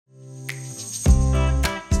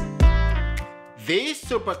These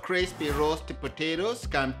super crispy roasted potatoes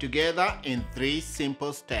come together in 3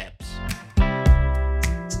 simple steps.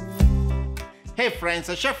 Hey friends,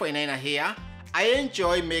 Tsp Wainaina here. I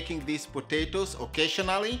enjoy making these potatoes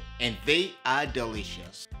occasionally and they are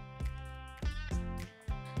delicious.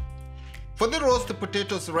 For the roasted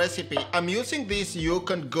potatoes recipe, I'm using these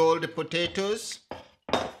Yukon gold potatoes.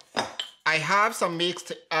 I have some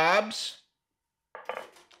mixed herbs,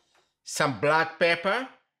 some black pepper,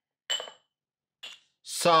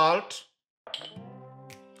 salt,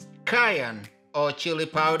 cayenne or chili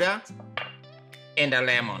powder, and a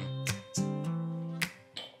lemon.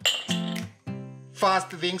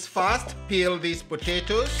 First things first, peel these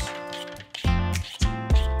potatoes.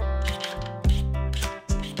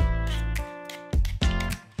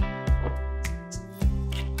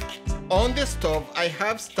 On the stove, I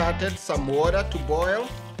have started some water to boil.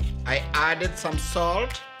 I added some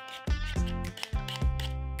salt.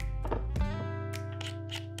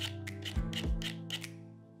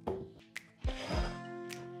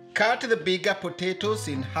 Cut the bigger potatoes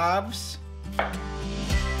in halves.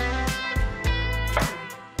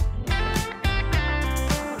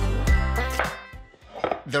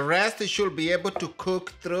 The rest should be able to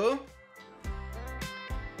cook through.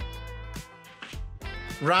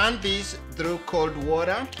 Run these through cold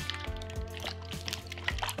water.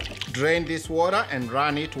 Drain this water and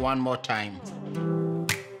run it one more time.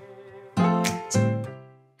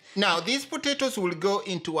 Now these potatoes will go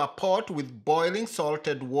into a pot with boiling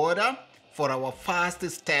salted water for our first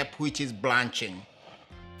step, which is blanching.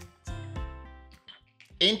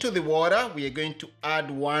 Into the water, we are going to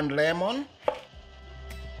add 1 lemon.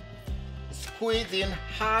 Squeeze in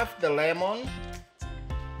half the lemon,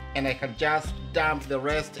 and I can just dump the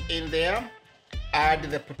rest in there. Add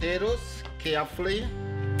the potatoes carefully.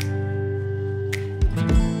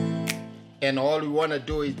 And all we want to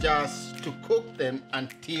do is just to cook them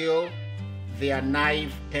until they are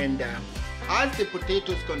knife tender. As the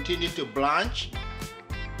potatoes continue to blanch,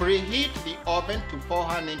 preheat the oven to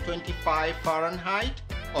 425 Fahrenheit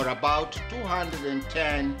or about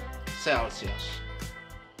 210 Celsius.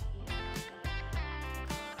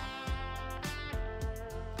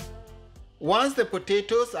 Once the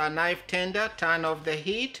potatoes are knife tender, turn off the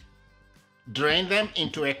heat, drain them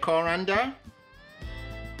into a colander.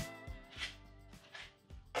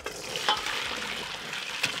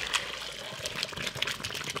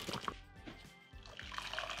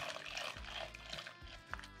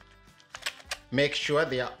 Make sure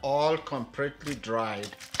they are all completely dried.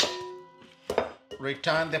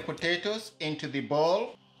 Return the potatoes into the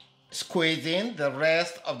bowl. Squeeze in the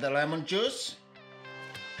rest of the lemon juice.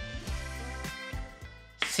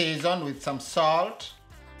 Season with some salt,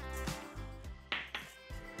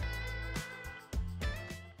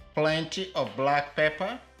 plenty of black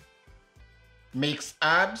pepper, mixed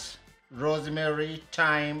herbs, rosemary,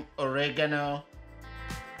 thyme, oregano,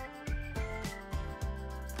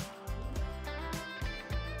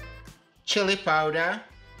 chili powder.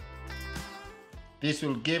 This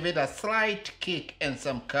will give it a slight kick and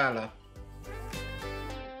some color.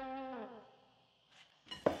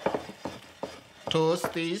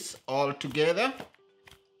 Toast these all together.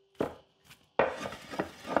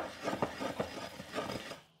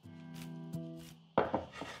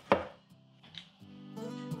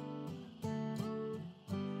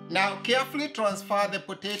 Now carefully transfer the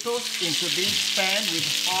potatoes into this pan with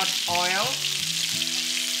hot oil.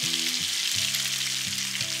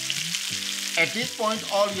 At this point,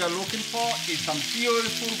 all you're looking for is some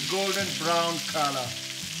beautiful golden brown color.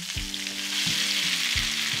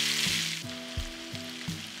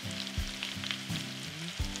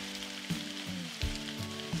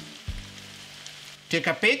 Take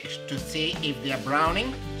a peek to see if they are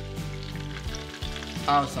browning.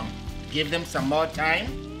 Awesome. Give them some more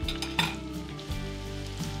time.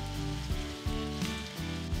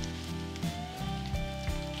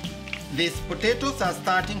 These potatoes are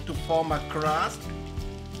starting to form a crust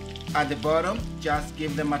at the bottom. Just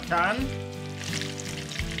give them a turn.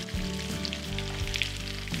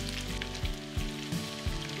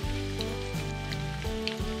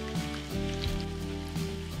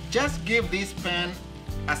 Just give this pan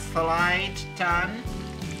a slight turn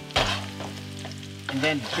and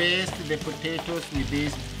then baste the potatoes with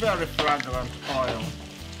this very fragrant oil.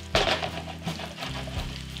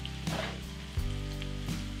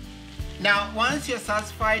 Now once you're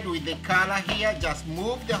satisfied with the color here, just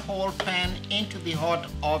move the whole pan into the hot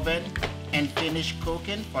oven and finish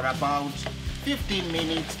cooking for about 15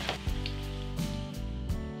 minutes.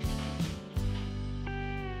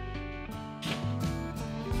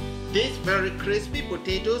 These very crispy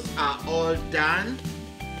potatoes are all done.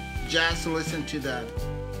 Just listen to that.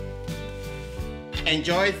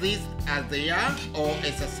 Enjoy these as they are or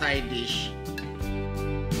as a side dish.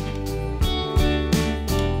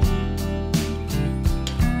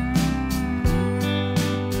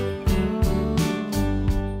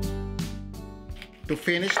 To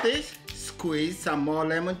finish this, squeeze some more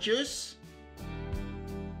lemon juice.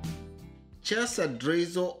 Just a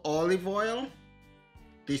drizzle olive oil.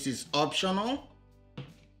 This is optional.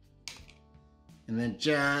 And then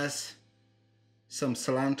just some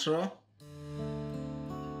cilantro.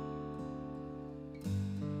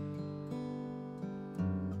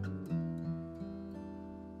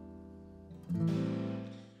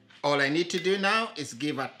 All I need to do now is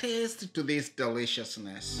give a taste to this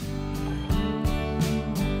deliciousness.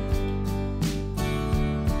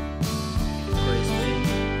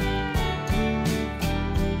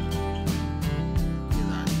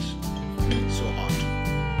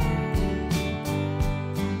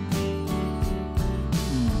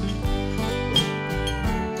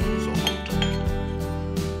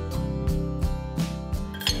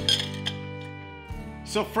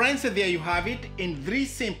 So friends, there you have it. In 3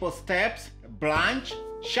 simple steps: blanch,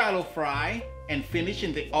 shallow fry, and finish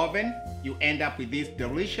in the oven, you end up with these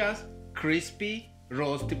delicious, crispy,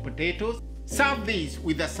 roasted potatoes. Serve these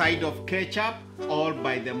with a side of ketchup. All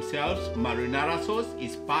by themselves, marinara sauce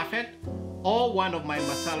is perfect, or one of my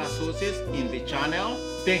masala sauces in the channel.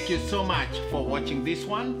 Thank you so much for watching this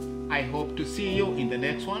one. I hope to see you in the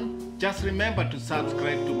next one. Just remember to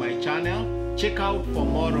subscribe to my channel. Check out for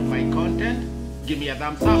more of my content. Give me a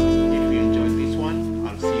thumbs up if you enjoyed this one.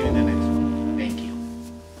 I'll see you next time.